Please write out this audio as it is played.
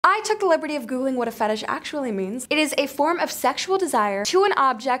I took the liberty of Googling what a fetish actually means. It is a form of sexual desire to an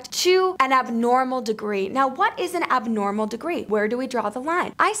object to an abnormal degree. Now, what is an abnormal degree? Where do we draw the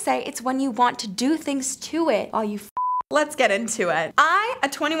line? I say it's when you want to do things to it while you Let's get into it. I, a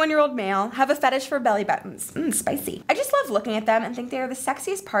 21-year-old male, have a fetish for belly buttons. Spicy. I just love looking at them and think they are the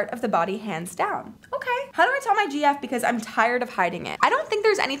sexiest part of the body, hands down. Okay. How do I tell my GF because I'm tired of hiding it? I don't think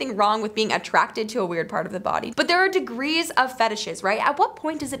there's anything wrong with being attracted to a weird part of the body, but there are degrees of fetishes, right? At what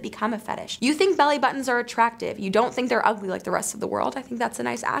point does it become a fetish? You think belly buttons are attractive. You don't think they're ugly like the rest of the world. I think that's a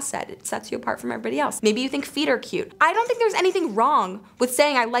nice asset. It sets you apart from everybody else. Maybe you think feet are cute. I don't think there's anything wrong with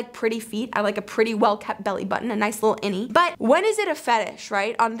saying I like pretty feet. I like a pretty well-kept belly button, a nice little innie. But when is it a fetish,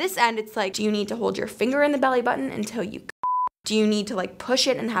 right? On this end, it's like, do you need to hold your finger in the belly button until you do you need to like push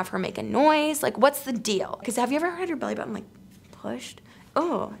it and have her make a noise? Like, what's the deal? Because have you ever had your belly button like pushed?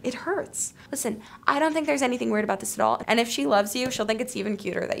 Oh, it hurts. Listen, I don't think there's anything weird about this at all. And if she loves you, she'll think it's even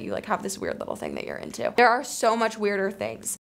cuter that you like have this weird little thing that you're into. There are so much weirder things.